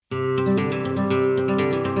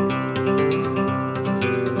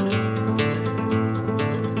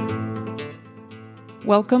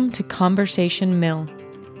Welcome to Conversation Mill.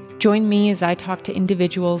 Join me as I talk to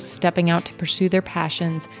individuals stepping out to pursue their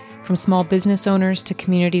passions, from small business owners to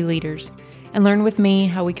community leaders, and learn with me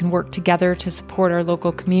how we can work together to support our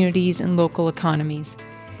local communities and local economies.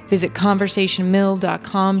 Visit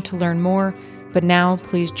conversationmill.com to learn more, but now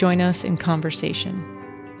please join us in conversation.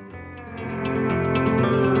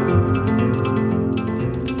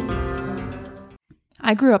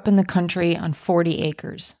 I grew up in the country on 40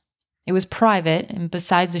 acres. It was private, and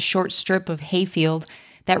besides a short strip of hayfield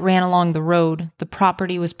that ran along the road, the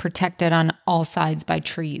property was protected on all sides by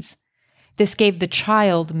trees. This gave the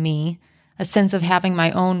child me a sense of having my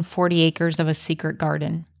own 40 acres of a secret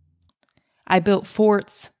garden. I built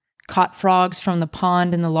forts, caught frogs from the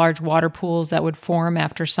pond in the large water pools that would form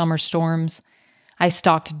after summer storms. I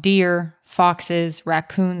stalked deer, foxes,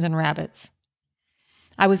 raccoons, and rabbits.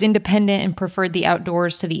 I was independent and preferred the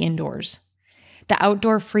outdoors to the indoors. The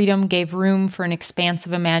outdoor freedom gave room for an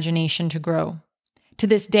expansive imagination to grow. To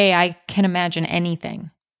this day, I can imagine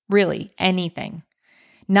anything. Really, anything.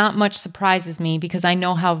 Not much surprises me because I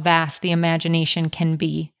know how vast the imagination can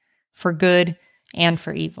be, for good and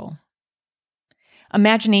for evil.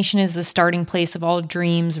 Imagination is the starting place of all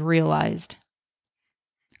dreams realized.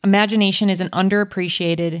 Imagination is an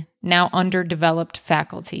underappreciated, now underdeveloped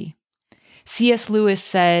faculty. C.S. Lewis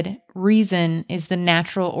said, "Reason is the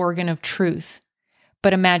natural organ of truth,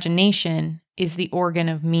 but imagination is the organ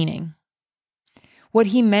of meaning." What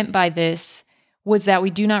he meant by this was that we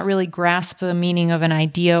do not really grasp the meaning of an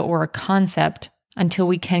idea or a concept until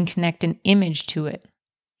we can connect an image to it.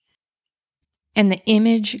 And the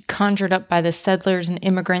image conjured up by the settlers and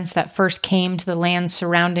immigrants that first came to the lands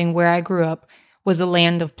surrounding where I grew up was a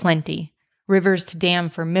land of plenty. Rivers to dam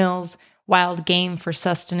for mills, wild game for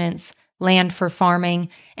sustenance, land for farming,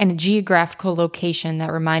 and a geographical location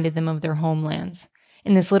that reminded them of their homelands.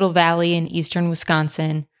 In this little valley in eastern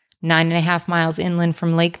Wisconsin, 9.5 miles inland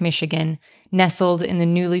from Lake Michigan, nestled in the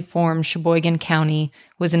newly formed Sheboygan County,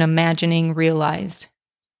 was an imagining realized.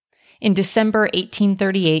 In December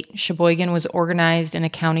 1838, Sheboygan was organized in a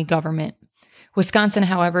county government. Wisconsin,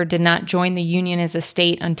 however, did not join the Union as a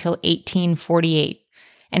state until 1848,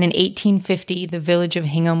 and in 1850, the village of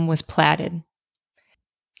Hingham was platted.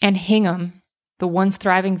 And Hingham, the once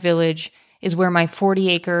thriving village, is where my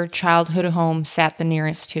 40-acre childhood home sat the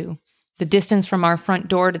nearest to. The distance from our front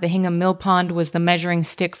door to the Hingham Mill Pond was the measuring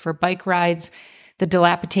stick for bike rides. The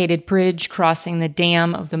dilapidated bridge crossing the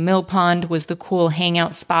dam of the mill pond was the cool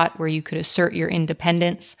hangout spot where you could assert your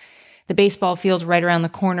independence. The baseball field right around the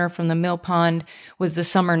corner from the mill pond was the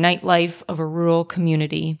summer nightlife of a rural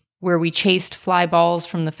community, where we chased fly balls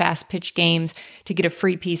from the fast-pitch games to get a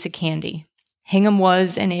free piece of candy. Hingham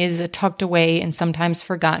was and is a tucked away and sometimes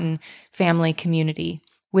forgotten family community,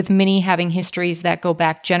 with many having histories that go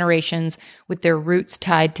back generations with their roots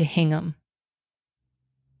tied to Hingham.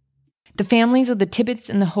 The families of the Tibbets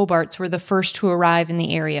and the Hobarts were the first to arrive in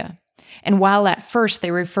the area, and while at first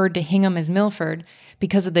they referred to Hingham as Milford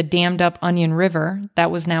because of the dammed-up Onion River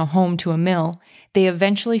that was now home to a mill, they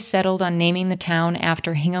eventually settled on naming the town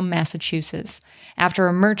after Hingham, Massachusetts, after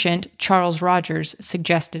a merchant, Charles Rogers,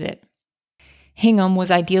 suggested it. Hingham was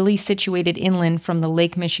ideally situated inland from the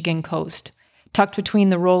Lake Michigan coast, tucked between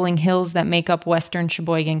the rolling hills that make up western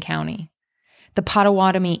Sheboygan County. The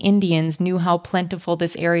Potawatomi Indians knew how plentiful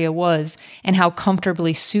this area was and how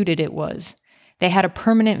comfortably suited it was. They had a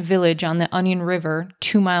permanent village on the Onion River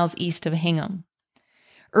 2 miles east of Hingham.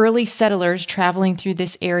 Early settlers traveling through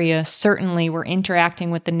this area certainly were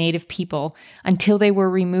interacting with the native people until they were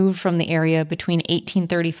removed from the area between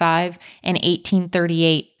 1835 and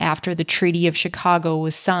 1838 after the Treaty of Chicago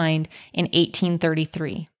was signed in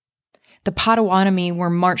 1833. The Potawatomi were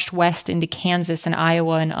marched west into Kansas and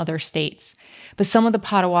Iowa and other states, but some of the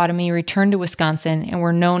Potawatomi returned to Wisconsin and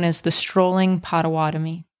were known as the strolling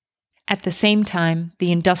Potawatomi. At the same time,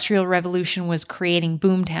 the Industrial Revolution was creating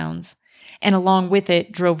boomtowns, and along with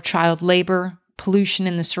it drove child labor, pollution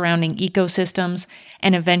in the surrounding ecosystems,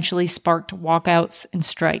 and eventually sparked walkouts and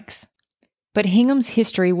strikes. But Hingham's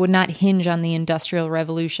history would not hinge on the Industrial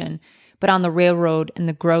Revolution, but on the railroad and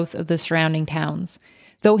the growth of the surrounding towns.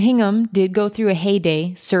 Though Hingham did go through a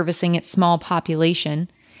heyday servicing its small population,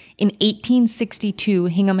 in 1862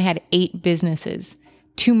 Hingham had 8 businesses,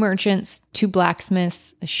 2 merchants, 2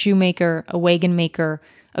 blacksmiths, a shoemaker, a wagon maker,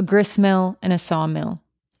 a gristmill, and a sawmill.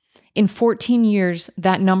 In 14 years,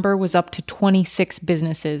 that number was up to 26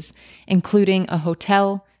 businesses, including a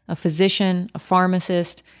hotel, a physician, a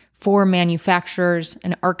pharmacist, 4 manufacturers,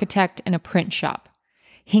 an architect, and a print shop.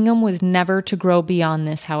 Hingham was never to grow beyond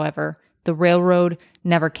this, however. The railroad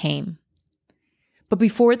never came. But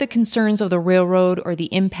before the concerns of the railroad or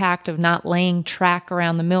the impact of not laying track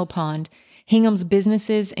around the mill pond, Hingham's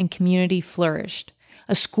businesses and community flourished.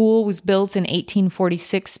 A school was built in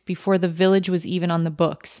 1846 before the village was even on the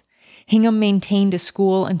books. Hingham maintained a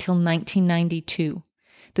school until 1992.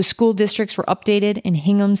 The school districts were updated, and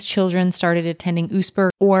Hingham's children started attending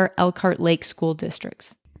Oostburg or Elkhart Lake school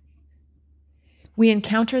districts. We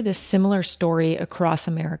encounter this similar story across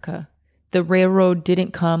America. The railroad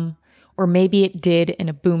didn't come, or maybe it did and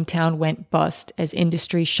a boomtown went bust as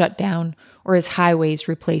industry shut down or as highways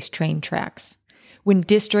replaced train tracks. When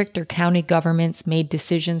district or county governments made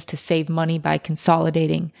decisions to save money by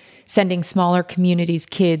consolidating, sending smaller communities'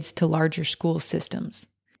 kids to larger school systems.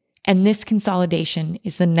 And this consolidation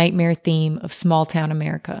is the nightmare theme of small-town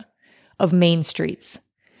America, of main streets.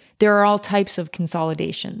 There are all types of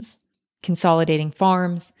consolidations. Consolidating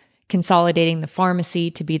farms, consolidating the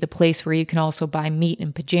pharmacy to be the place where you can also buy meat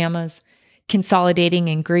and pajamas, consolidating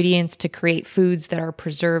ingredients to create foods that are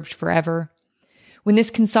preserved forever. When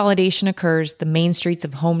this consolidation occurs, the main streets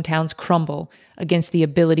of hometowns crumble against the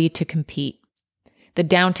ability to compete. The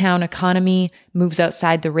downtown economy moves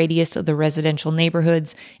outside the radius of the residential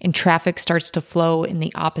neighborhoods, and traffic starts to flow in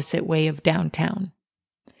the opposite way of downtown.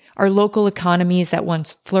 Our local economies that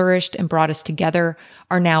once flourished and brought us together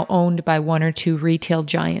are now owned by one or two retail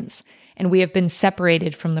giants, and we have been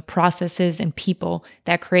separated from the processes and people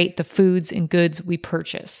that create the foods and goods we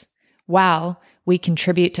purchase, while we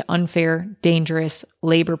contribute to unfair, dangerous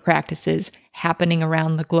labor practices happening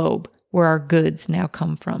around the globe where our goods now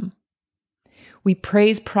come from. We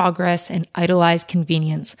praise progress and idolize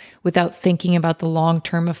convenience without thinking about the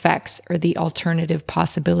long-term effects or the alternative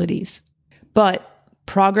possibilities. But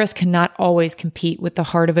progress cannot always compete with the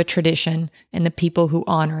heart of a tradition and the people who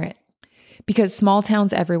honor it. Because small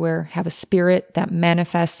towns everywhere have a spirit that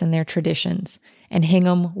manifests in their traditions, and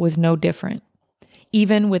Hingham was no different.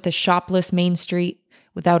 Even with a shopless main street,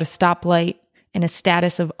 without a stoplight, and a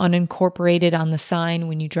status of unincorporated on the sign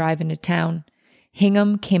when you drive into town,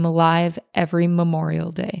 Hingham came alive every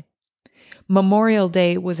Memorial Day. Memorial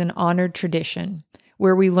Day was an honored tradition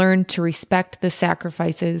where we learned to respect the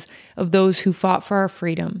sacrifices of those who fought for our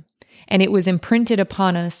freedom, and it was imprinted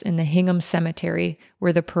upon us in the Hingham Cemetery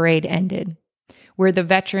where the parade ended, where the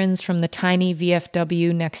veterans from the tiny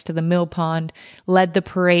VFW next to the mill pond led the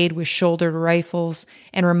parade with shouldered rifles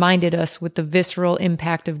and reminded us with the visceral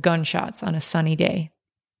impact of gunshots on a sunny day.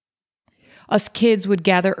 Us kids would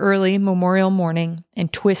gather early Memorial morning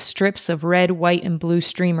and twist strips of red, white, and blue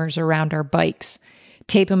streamers around our bikes,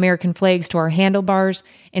 tape American flags to our handlebars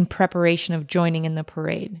in preparation of joining in the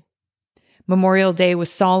parade. Memorial Day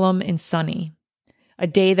was solemn and sunny, a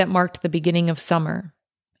day that marked the beginning of summer.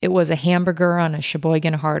 It was a hamburger on a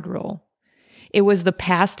Sheboygan hard roll. It was the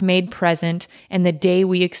past made present and the day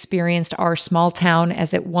we experienced our small town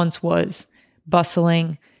as it once was,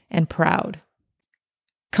 bustling and proud.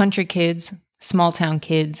 Country kids, small town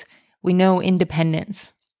kids, we know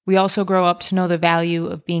independence. We also grow up to know the value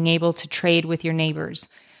of being able to trade with your neighbors,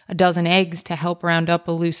 a dozen eggs to help round up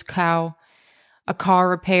a loose cow, a car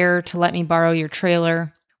repair to let me borrow your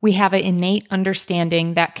trailer. We have an innate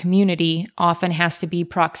understanding that community often has to be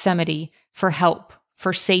proximity for help,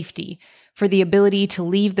 for safety, for the ability to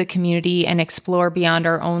leave the community and explore beyond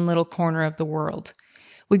our own little corner of the world.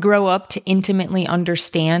 We grow up to intimately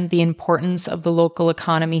understand the importance of the local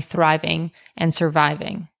economy thriving and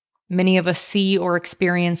surviving. Many of us see or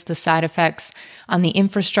experience the side effects on the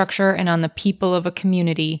infrastructure and on the people of a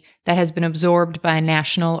community that has been absorbed by a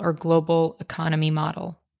national or global economy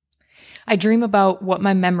model. I dream about what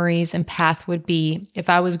my memories and path would be if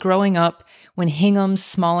I was growing up when Hingham's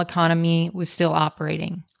small economy was still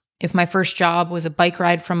operating. If my first job was a bike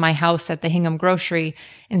ride from my house at the Hingham Grocery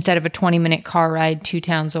instead of a 20-minute car ride 2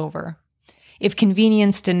 towns over. If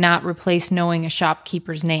convenience did not replace knowing a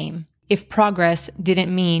shopkeeper's name. If progress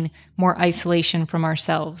didn't mean more isolation from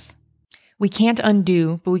ourselves. We can't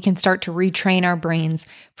undo, but we can start to retrain our brains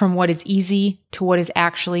from what is easy to what is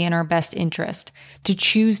actually in our best interest, to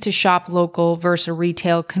choose to shop local versus a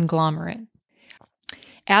retail conglomerate.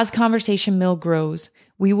 As Conversation Mill grows,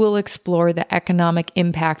 we will explore the economic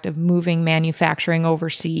impact of moving manufacturing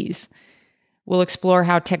overseas. We'll explore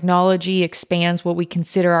how technology expands what we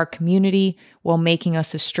consider our community while making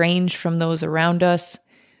us estranged from those around us.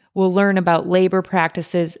 We'll learn about labor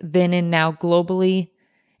practices then and now globally,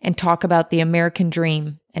 and talk about the American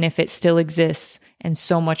dream and if it still exists, and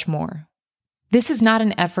so much more. This is not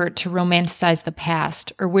an effort to romanticize the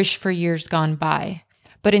past or wish for years gone by,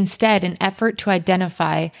 but instead an effort to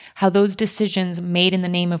identify how those decisions made in the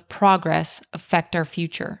name of progress affect our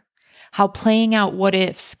future, how playing out what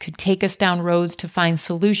ifs could take us down roads to find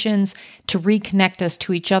solutions to reconnect us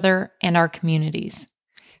to each other and our communities.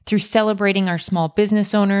 Through celebrating our small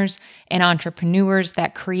business owners and entrepreneurs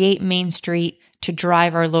that create Main Street to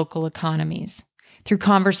drive our local economies. Through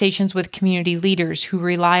conversations with community leaders who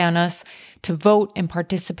rely on us to vote and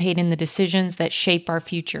participate in the decisions that shape our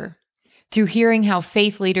future. Through hearing how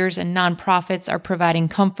faith leaders and nonprofits are providing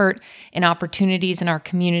comfort and opportunities in our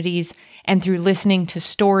communities, and through listening to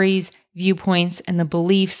stories, viewpoints, and the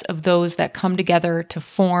beliefs of those that come together to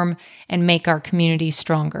form and make our communities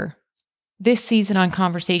stronger. This season on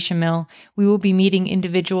Conversation Mill, we will be meeting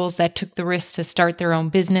individuals that took the risk to start their own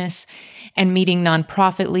business and meeting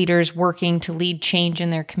nonprofit leaders working to lead change in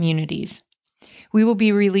their communities. We will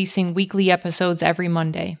be releasing weekly episodes every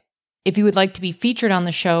Monday. If you would like to be featured on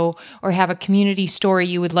the show or have a community story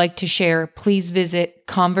you would like to share, please visit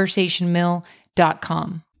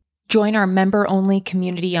conversationmill.com. Join our member-only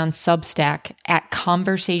community on Substack at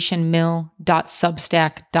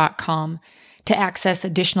conversationmill.substack.com to access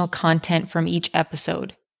additional content from each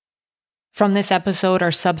episode. From this episode,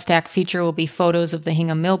 our Substack feature will be photos of the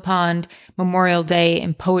Hingham Mill Pond, Memorial Day,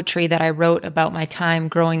 and poetry that I wrote about my time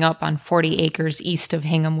growing up on 40 acres east of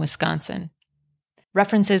Hingham, Wisconsin.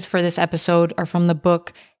 References for this episode are from the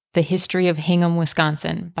book The History of Hingham,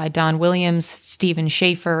 Wisconsin by Don Williams, Stephen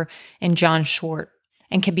Schaefer, and John Schwartz,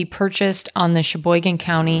 and can be purchased on the Sheboygan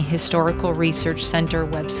County Historical Research Center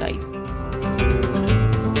website.